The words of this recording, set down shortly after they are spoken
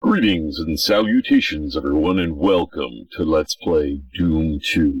Greetings and salutations, everyone, and welcome to Let's Play Doom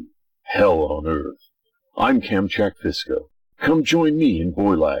 2 Hell on Earth. I'm Kamchak Fisko. Come join me and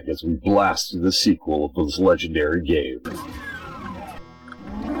Boylag as we blast through the sequel of this legendary game.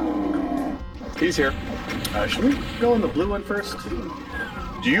 He's here. Should we go in the blue one first?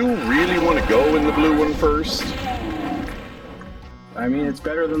 Do you really want to go in the blue one first? I mean, it's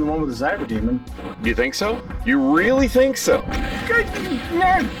better than the one with the Cyber Demon. You think so? You really think so?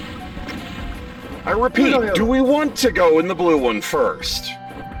 I repeat, do we want to go in the blue one first?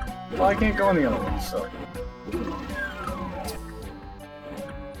 Well, I can't go in the other one, so...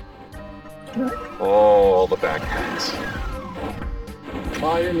 Oh, the backpacks.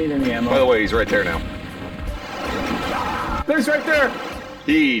 Well, I didn't need any ammo. By the way, he's right there now. There's right there!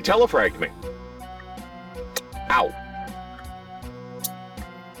 He telefragged me. Ow.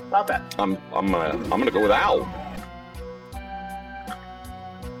 Not bad. I'm gonna go with ow.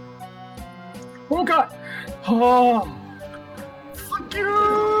 Oh, God! Oh! Fuck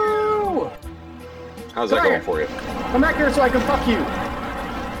you! How's that going for you? Come back here so I can fuck you!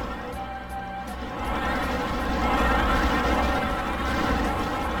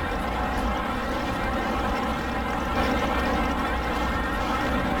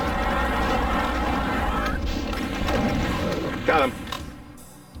 Got him.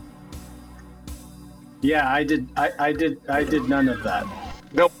 Yeah, I did none of that.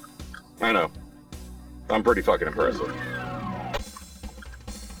 Nope. I know. I'm pretty fucking impressive.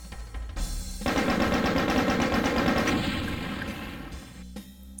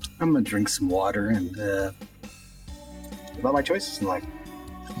 I'm gonna drink some water and, about my choices in life.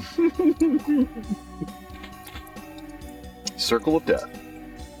 Circle of Death.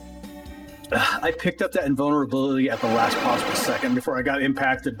 I picked up that invulnerability at the last possible second before I got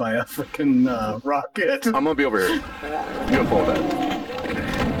impacted by a freaking rocket. I'm gonna be over here. You gonna pull that?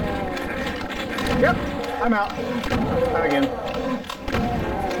 Yep, I'm out. Out again.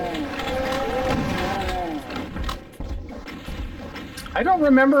 I don't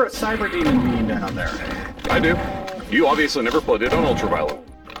remember a Cyber Demon being down there. I do. You obviously never played it on Ultraviolet.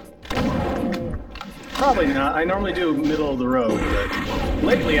 Probably not. I normally do middle of the road, but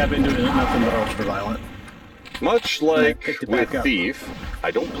lately I've been doing nothing but Ultraviolet. Much like with Thief,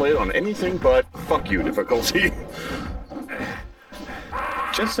 I don't play it on anything but fuck you difficulty.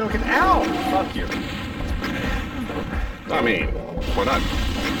 Just so it can... Ow! Fuck you. I mean, why not?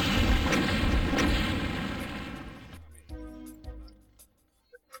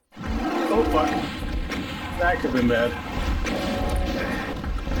 Oh, fuck. That could have been bad.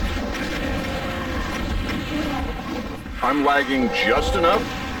 I'm lagging just enough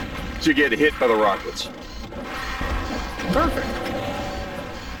to get hit by the rockets. Perfect.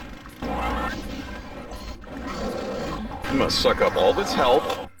 I'm gonna suck up all this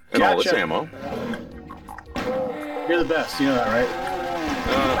health and all this ammo. You're the best, you know that, right?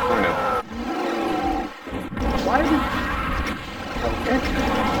 I know. Why did you... Okay.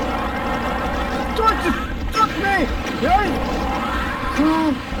 Don't me! Right?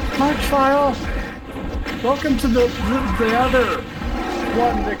 March file! Welcome to the other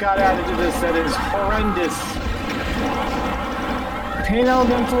one that got added to this that is horrendous. Pain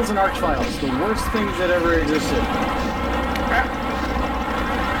Elementals and Archviles, the worst things that ever existed.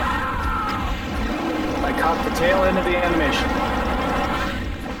 I caught the tail end of the animation.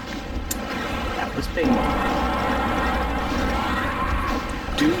 That was painful.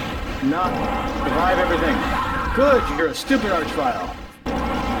 Do not revive everything. Good, you're a stupid Archvile.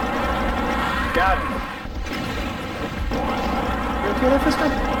 Got it. I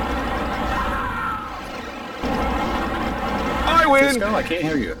win! Fisko, I can't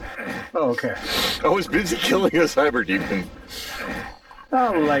hear you. Oh, okay. I was busy killing a Cyber Demon.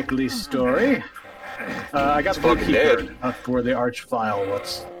 A likely story. I got the fucking keycard for the Archvile.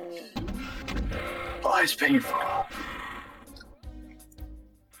 What's... Oh, it's painful. Oh,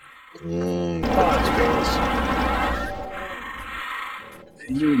 it's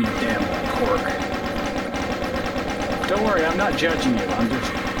painful. You and your damn cork. Don't worry, I'm not judging you. I'm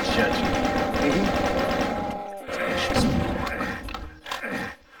just judging you.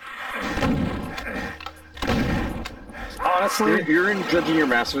 Honestly, you're in judging your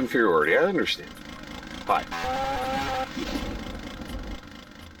massive inferiority. I understand. Hi.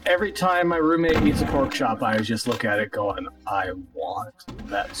 Every time my roommate eats a pork chop, I just look at it going, I want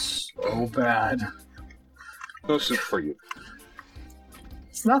that so bad. No soup for you.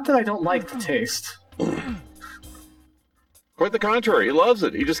 It's not that I don't like the taste. Quite the contrary. He loves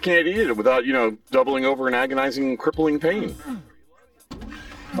it. He just can't eat it without, doubling over in agonizing, crippling pain.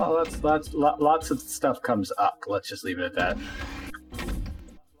 Well, that's lots of stuff comes up. Let's just leave it at that.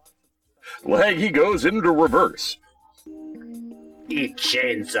 Leg, he goes into reverse. Eat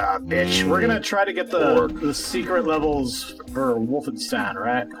chainsaw, bitch. We're gonna try to get the secret levels for Wolfenstein,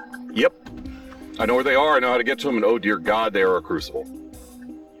 right? Yep. I know where they are, I know how to get to them, and oh dear God, they are a crucible.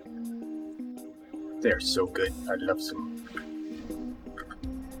 They're so good. I love them.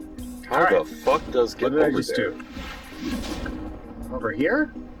 How the fuck does get What did I over just there? do? Over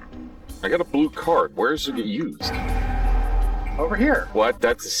here? I got a blue card. Where does it get used? Over here. What?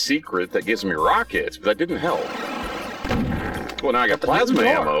 That's a secret that gives me rockets, but that didn't help. Well, now I got plasma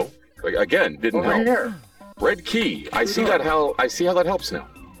ammo. Again, didn't help. Over here. Red key. I see how that helps now.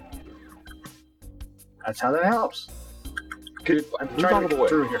 That's how that helps. I'm trying to get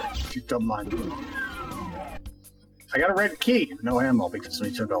through here. If you don't mind. I got a red key. No ammo because we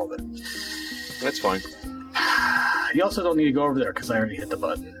took all of it. That's fine. You also don't need to go over there because I already hit the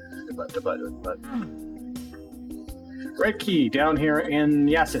button. The button. Red key down here in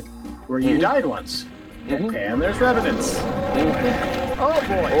Yasset, where you died once. And there's Revenants. Oh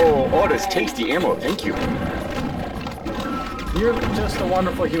boy. Oh, that's tasty ammo. Thank you. You're just a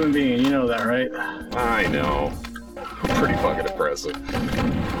wonderful human being. You know that, right? I know. Pretty fucking impressive.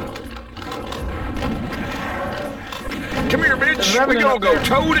 Come here, bitch. We gonna go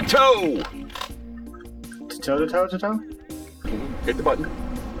toe to toe. Toe to toe to toe? Hit the button.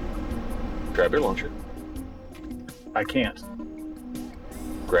 Grab your launcher. I can't.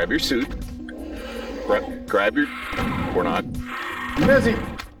 Grab your suit. Grab your... Or not. I'm busy.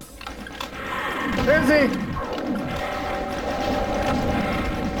 Busy.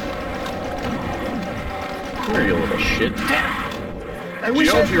 Come here, you little shit. I wish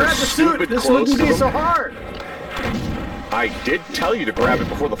I grabbed the suit. This wouldn't be so hard. I did tell you to grab it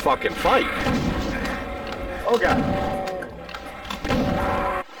before the fucking fight. Oh god.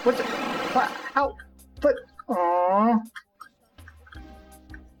 What the? How? But. Aww.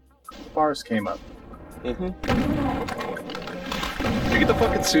 Bars came up. Did you get the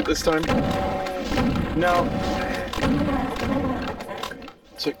fucking suit this time? No.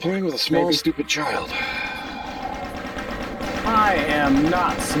 It's like playing with a small, stupid child. I am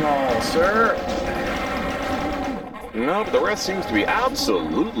not small, sir. No, but the rest seems to be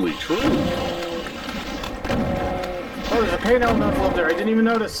absolutely true. Oh, there's a paint element up there. I didn't even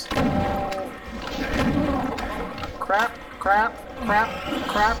notice. Crap.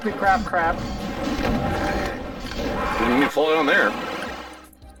 Didn't even fall down there.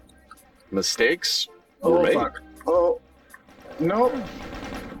 Mistakes were made. Fuck. Oh. Nope.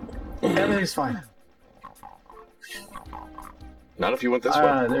 Everything's fine. Not if you went this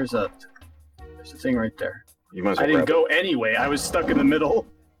way. There's a thing right there. You might as well I didn't grab go anyway. I was stuck in the middle.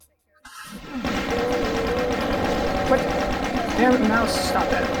 What? Damn it, now stop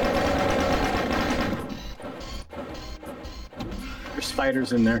that. There's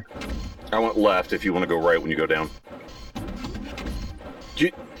spiders in there. I went left if you want to go right when you go down.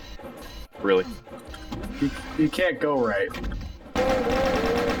 Really? You can't go right.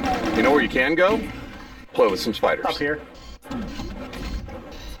 You know where you can go? Play with some spiders. Up here.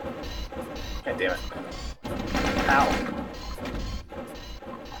 God damn it. Ow.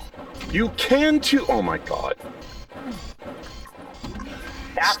 You can too. Oh my god.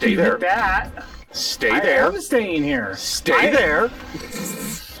 After Stay you there. hit that. Stay there. I'm staying here. Stay there.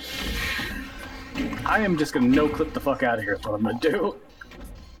 I am just gonna no-clip the fuck out of here. That's what I'm gonna do.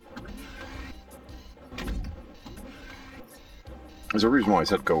 There's a reason why I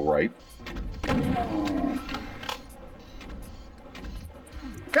said go right.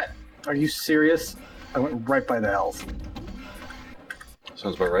 God, are you serious? I went right by the health.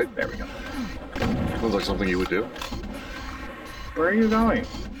 Sounds about right. There we go. Sounds like something you would do. Where are you going?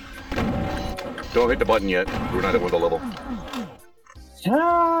 Don't hit the button yet. We're not done with the level.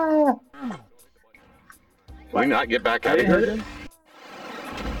 Ah! Can we not get back out of here again?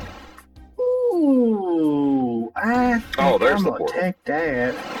 Ooh, I think there's I'm the gonna portal. take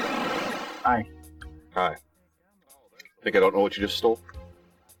that. Hi. Hi. Think I don't know what you just stole?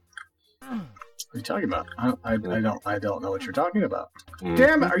 What are you talking about? I don't know what you're talking about. Mm.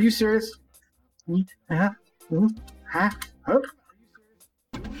 Damn it! Are you serious?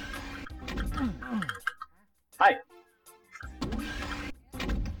 Hi.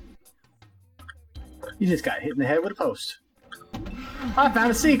 You just got hit in the head with a post. I found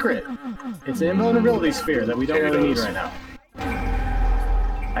a secret. It's an invulnerability sphere that we don't really need right now.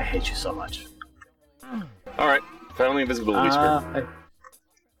 I hate you so much. Alright. Found the invisibility sphere.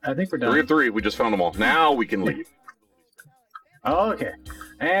 I think we're done. 3 of 3. We just found them all. Now we can leave. Okay.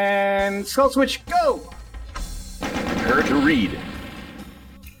 And Skull Switch, go! Prepare to read.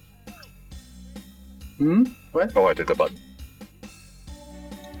 What? Oh, I did the button.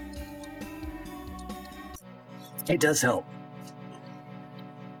 It does help.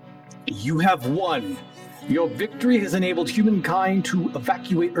 You have won. Your victory has enabled humankind to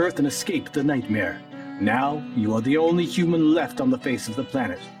evacuate Earth and escape the nightmare. Now, you are the only human left on the face of the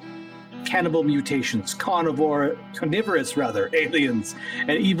planet. Cannibal mutations, carnivorous aliens,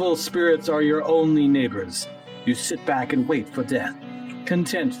 and evil spirits are your only neighbors. You sit back and wait for death,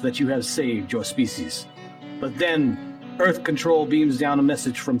 content that you have saved your species. But then, Earth Control beams down a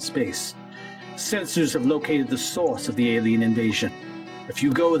message from space. Sensors have located the source of the alien invasion. If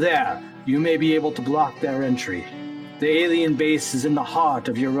you go there, you may be able to block their entry. The alien base is in the heart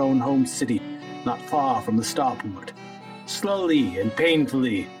of your own home city, not far from the starport. Slowly and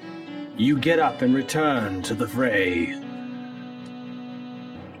painfully, you get up and return to the fray.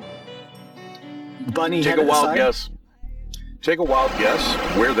 Bunny, take a wild guess. Take a wild guess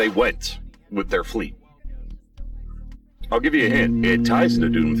where they went with their fleet. I'll give you a hint. It ties into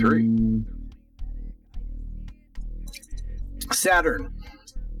Doom 3. Saturn.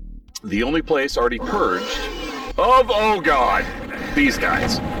 The only place already purged of, oh god, these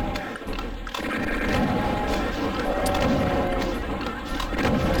guys.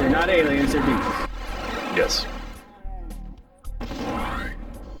 They're not aliens, they're demons. Yes.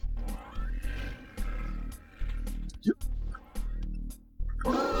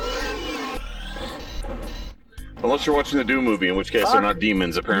 Unless you're watching the Doom movie, in which case they're not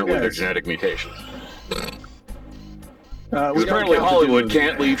demons, apparently they're genetic mutations. Apparently Hollywood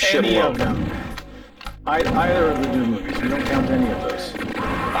can't leave shit alone. Either of the Doom movies. We don't count any of those.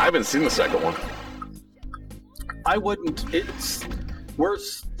 I haven't seen the second one. I wouldn't. It's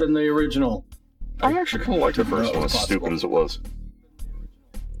worse than the original. I actually kind of liked the first one, as stupid as it was.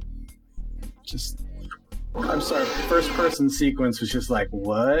 I'm sorry, the first person sequence was just like,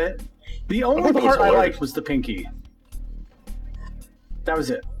 what? The only part I liked was the pinky. That was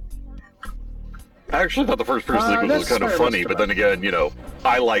it. I actually thought the first person sequence was kind of funny, but then again, you know,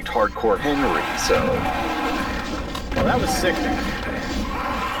 I liked Hardcore Henry, so... Well, that was sickening.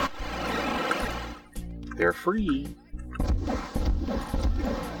 They're free.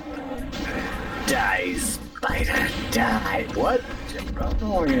 Die, spider, die. What?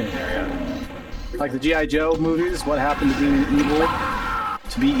 Like the G.I. Joe movies, what happened to being evil?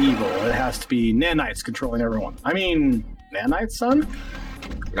 To be evil, it has to be nanites controlling everyone. I mean, nanites, son?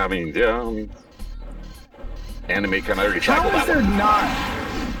 I mean, yeah, anime kind of already tackled that one.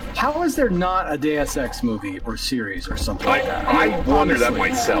 How is there not a Deus Ex movie or series or something like that? I wonder that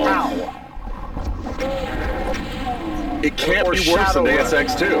myself. How? It can't be worse than Deus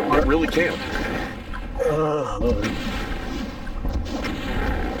Ex 2. It really can't.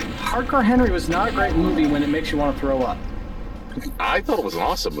 Hardcore Henry was not a great movie when it makes you want to throw up. I thought it was an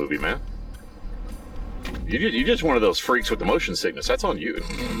awesome movie, man. You're just one of those freaks with the motion sickness. That's on you.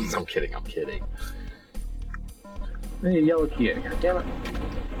 I'm kidding. I need a yellow key in here. Damn it.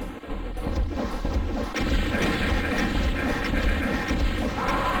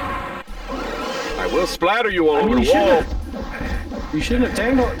 I will splatter you all over the wall. You shouldn't have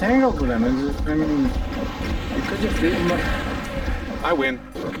tangled with them. I mean, you could just leave them up. I win.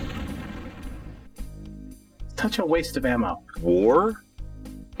 Such a waste of ammo. War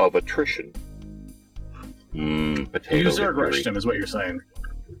of attrition. Potato. You Zerg rushed him, is what you're saying.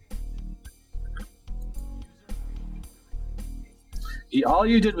 All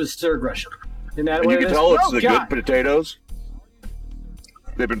you did was Zerg rush him. And you can tell it's the good potatoes.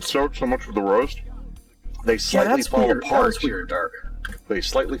 They've been soaked so much with the roast. They slightly fall apart. That's weird, Dark. They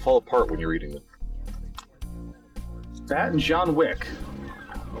slightly fall apart when you're eating them. That and John Wick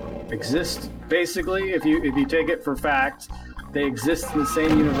exist basically. If you take it for fact, they exist in the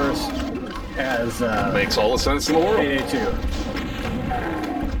same universe as. Makes all the sense in the world. Payday 2.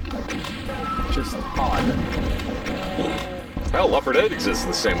 Just odd. Hell, Left 4 Dead exists in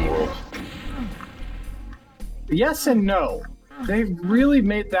the same world. Yes and no. They really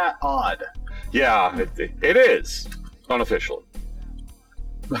made that odd. Yeah, it is. Unofficially.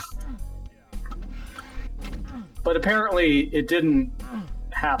 But apparently it didn't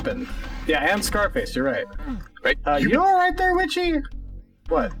happen. Yeah, and Scarface, you're right. Right. You alright there, Witchy?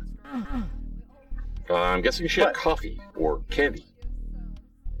 What? I'm guessing she had coffee or candy.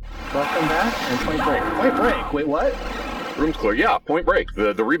 Welcome back and Point Break. Point Break? Wait, what? Room's clear. Yeah, Point Break.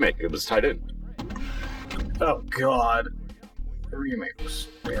 The remake. It was tied in. Oh, God. The remake was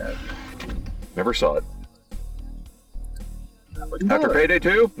bad. Never saw it. After Payday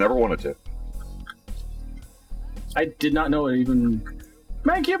 2, never wanted to. I did not know it even...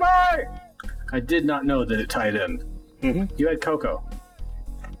 Thank you, bye! I did not know that it tied in. Mm-hmm. You had Coco.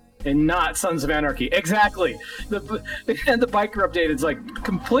 and not Sons of Anarchy. Exactly. The biker update is like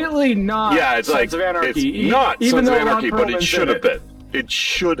completely not Yeah, it's Sons like of Anarchy. it's not even Sons of though Ron Anarchy, but it Perlman's should in have been. It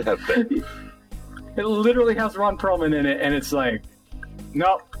should have been. It literally has Ron Perlman in it, and it's like,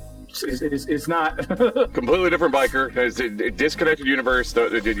 nope, it's not. Completely different biker. It's a disconnected universe.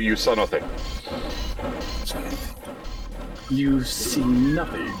 You saw nothing. You see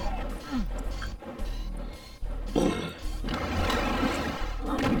nothing.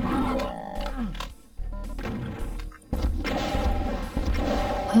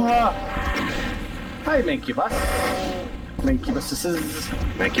 Hi, Mancubus. Mancubuses.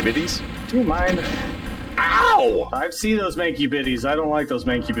 Mancubiddies? Do you mind? Ow! I've seen those Mancubiddies. I don't like those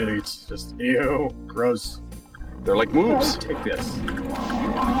Mancubiddies. Just, ew. Gross. They're like moves. Take this.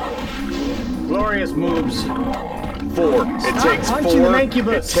 Glorious moves. 4. It takes punching 4. the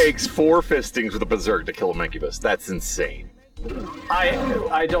Mancubus. It takes 4 fistings with a berserk to kill a Mancubus. That's insane.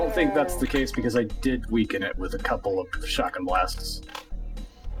 I don't think that's the case because I did weaken it with a couple of shotgun blasts.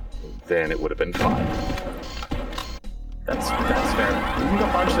 Then it would have been 5. That's fair. You can go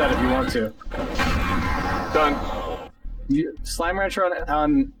punch that if you want to. Done. Slime Rancher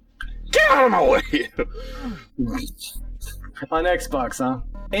on Get out of my way! on Xbox, huh?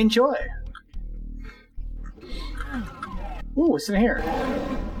 Enjoy. Ooh, what's in here?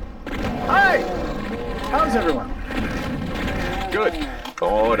 Hi! How's everyone? Good.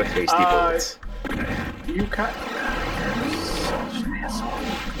 Oh, the tasty bullets. You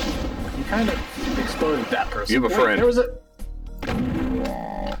kind of exploded that person. You have a friend. There was a...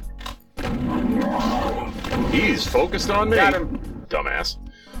 He's focused on me. Got him. Dumbass.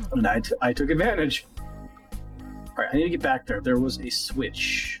 And I took advantage. Alright, I need to get back there. There was a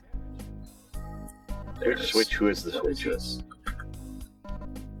switch. Which switch? Who is the switch? Switches.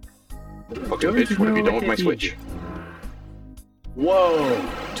 Fucking bitch, what have you done with my switch? Whoa!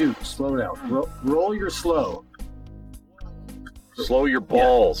 Dude, slow down. Roll your slow. Slow your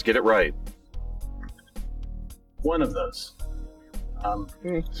balls. Get it right. One of those.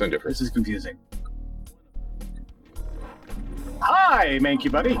 It's indifferent. This is confusing. Hi,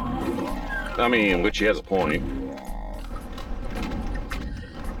 Manky buddy. I mean, Witchy has a point.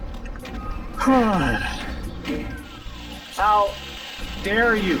 How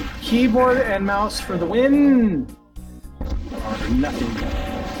dare you? Keyboard and mouse for the win! Or nothing.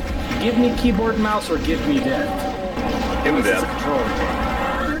 Give me keyboard and mouse or give me death. Give him This is a death.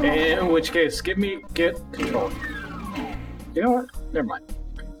 controller game. In which case, get control. You know what? Never mind.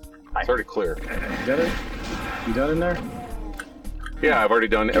 It's already clear. You done it? You done in there? Yeah, I've already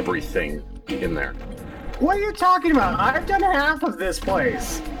done everything in there. What are you talking about? I've done half of this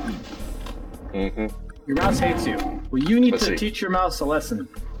place. Mm-hmm. Your mouse hates you. Well, you need Let's to see. teach your mouse a lesson.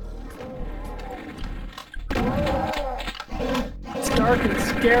 It's dark and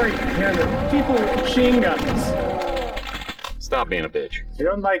scary. Here, there are people with machine guns. Stop being a bitch. You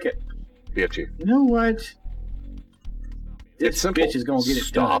don't like it. Bitchy. You know what? This It's simple. bitch is gonna get it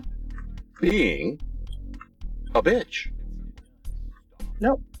Stop done. being a bitch.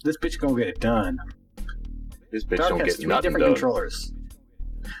 Nope, this bitch gonna get it done. This bitch Dark don't has get 3 nothing different done. controllers.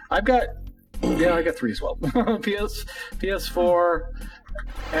 I got 3 as well. PS4,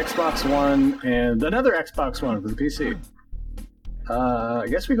 Xbox One, and another Xbox One for the PC. I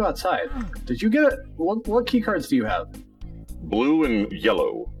guess we go outside. Did you get it? What key cards do you have? Blue and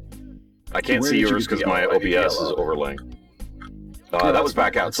yellow. I can't Where see did you yours get the because my yellow? I did OBS is yellow. overlaying. No, That was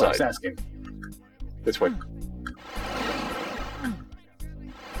back that's what I was outside. asking. This way.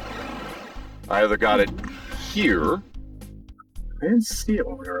 I either got it here. I didn't see it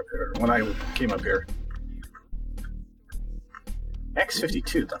when we were up here. When I came up here.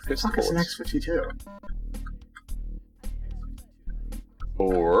 X52. The It's fuck is an bullets. X52?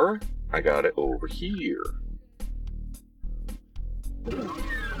 Or I got it over here. Wait, did you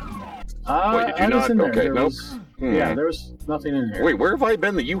I was not? in there. Okay, There nope. was- Hmm. Yeah, there was nothing in here. Wait, where have I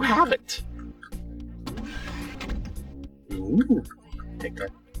been that you have it? Ooh. Take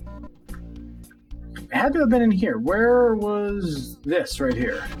that. It had to have been in here. Where was this right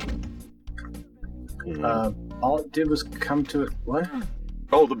here? Hmm. All it did was come to it. What?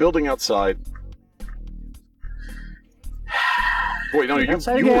 Oh, the building outside. Wait, no, you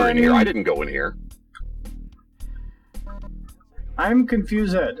Outside were in again. here. I didn't go in here. I'm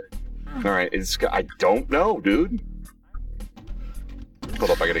confused. All right, I don't know, dude.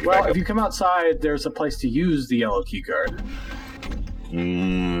 Hold up, I gotta get Well, back if up. you come outside, there's a place to use the yellow key card.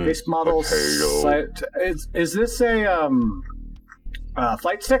 Base model potato. site. Is this a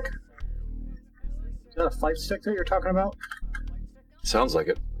flight stick? Is that a flight stick that you're talking about? Sounds like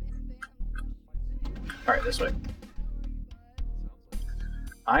it. All right, this way.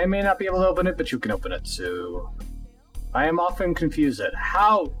 I may not be able to open it, but you can open it, so... I am often confused at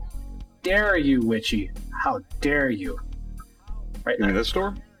how dare you, Witchy? How dare you? Right You there. mean this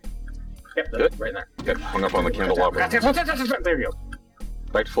door? Yep, Good. right there. Good. Hung up on the candelabra. There you go.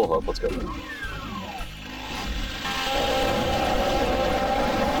 Back to full health. Let's go.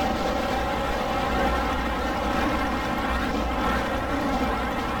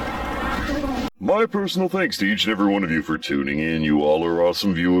 My personal thanks to each and every one of you for tuning in. You all are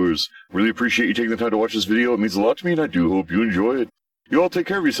awesome viewers. Really appreciate you taking the time to watch this video. It means a lot to me, and I do hope you enjoy it. You all take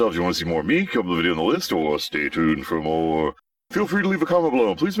care of yourselves. If you want to see more of me, come to the video on the list, or stay tuned for more. Feel free to leave a comment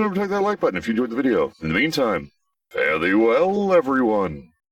below. Please remember to click that like button if you enjoyed the video. In the meantime, fare thee well, everyone.